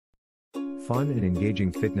Fun and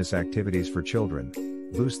engaging fitness activities for children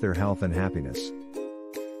boost their health and happiness.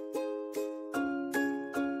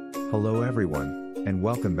 Hello everyone, and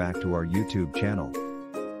welcome back to our YouTube channel.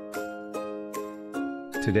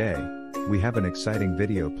 Today, we have an exciting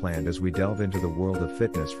video planned as we delve into the world of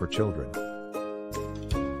fitness for children.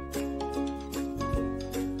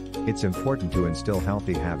 It's important to instill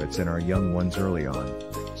healthy habits in our young ones early on,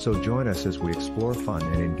 so join us as we explore fun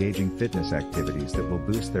and engaging fitness activities that will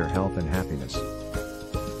boost their health and happiness.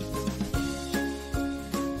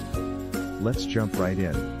 Let's jump right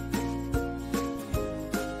in.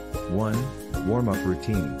 1. Warm-up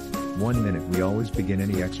routine. 1 minute. We always begin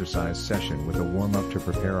any exercise session with a warm-up to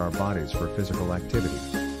prepare our bodies for physical activity.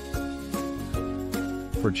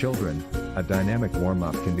 For children, a dynamic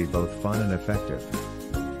warm-up can be both fun and effective.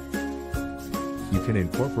 You can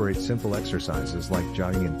incorporate simple exercises like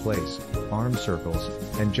jogging in place, arm circles,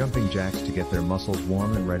 and jumping jacks to get their muscles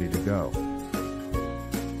warm and ready to go.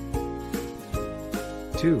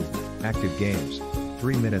 2. Active games.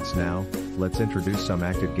 3 minutes now. Let's introduce some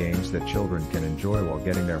active games that children can enjoy while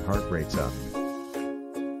getting their heart rates up.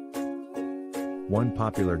 One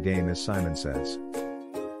popular game is Simon Says.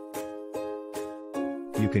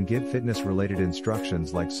 You can give fitness-related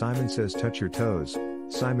instructions like Simon Says touch your toes,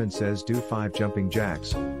 Simon Says do 5 jumping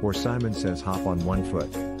jacks, or Simon Says hop on 1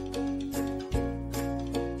 foot.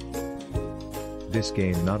 This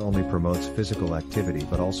game not only promotes physical activity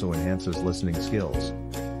but also enhances listening skills.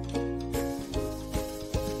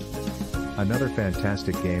 Another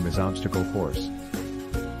fantastic game is Obstacle Course.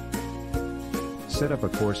 Set up a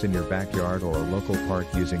course in your backyard or a local park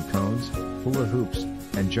using cones, hula hoops,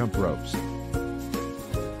 and jump ropes.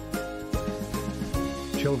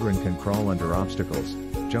 Children can crawl under obstacles,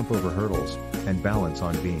 jump over hurdles, and balance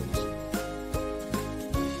on beams.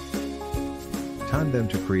 Time them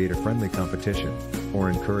to create a friendly competition,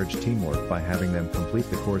 or encourage teamwork by having them complete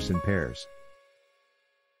the course in pairs.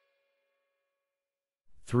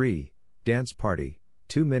 3. Dance party.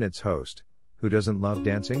 2 minutes. Host. Who doesn't love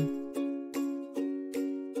dancing?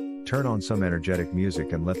 Turn on some energetic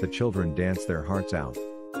music and let the children dance their hearts out.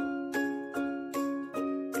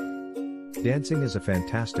 Dancing is a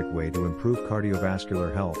fantastic way to improve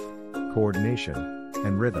cardiovascular health, coordination,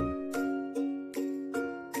 and rhythm.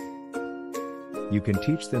 You can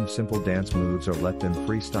teach them simple dance moves or let them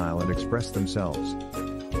freestyle and express themselves.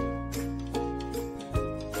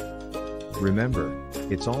 Remember,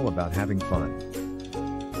 it's all about having fun.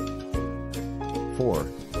 4.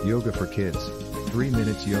 Yoga for kids. 3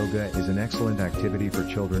 minutes. Yoga is an excellent activity for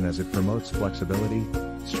children as it promotes flexibility,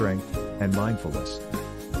 strength, and mindfulness.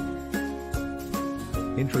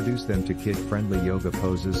 Introduce them to kid-friendly yoga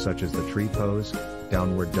poses such as the tree pose,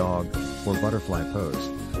 downward dog, or butterfly pose.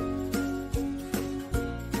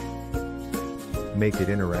 Make it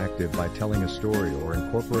interactive by telling a story or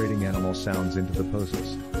incorporating animal sounds into the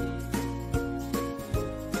poses.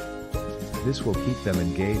 This will keep them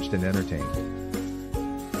engaged and entertained.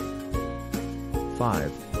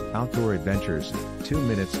 5. Outdoor adventures. 2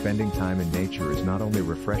 minutes. Spending time in nature is not only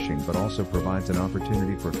refreshing but also provides an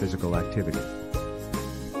opportunity for physical activity.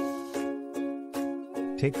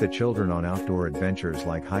 Take the children on outdoor adventures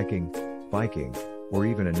like hiking, biking, or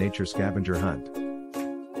even a nature scavenger hunt.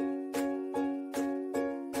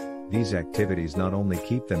 These activities not only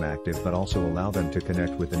keep them active but also allow them to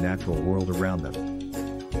connect with the natural world around them.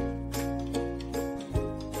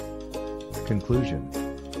 Conclusion.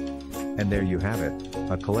 And there you have it,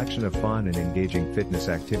 a collection of fun and engaging fitness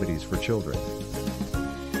activities for children.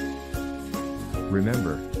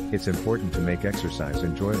 Remember, it's important to make exercise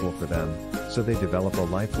enjoyable for them, so they develop a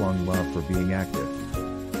lifelong love for being active.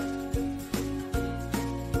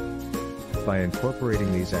 By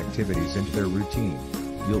incorporating these activities into their routine,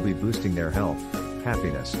 you'll be boosting their health,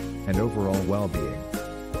 happiness, and overall well-being.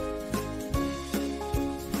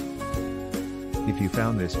 If you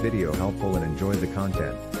found this video helpful and enjoyed the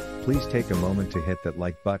content, please take a moment to hit that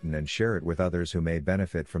like button and share it with others who may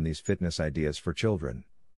benefit from these fitness ideas for children.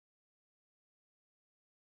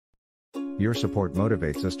 Your support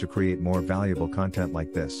motivates us to create more valuable content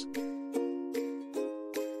like this.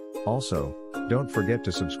 Also, don't forget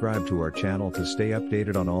to subscribe to our channel to stay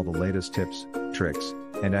updated on all the latest tips, tricks,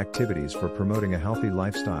 and activities for promoting a healthy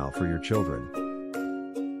lifestyle for your children.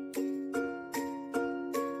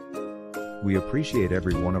 We appreciate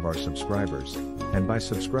every one of our subscribers, and by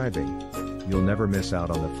subscribing, you'll never miss out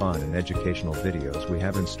on the fun and educational videos we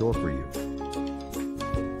have in store for you.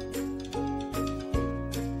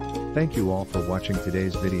 Thank you all for watching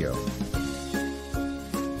today's video.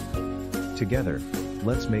 Together,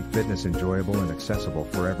 let's make fitness enjoyable and accessible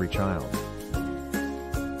for every child.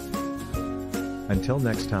 Until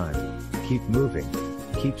next time, Keep moving,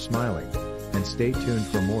 keep smiling, and stay tuned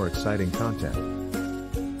for more exciting content.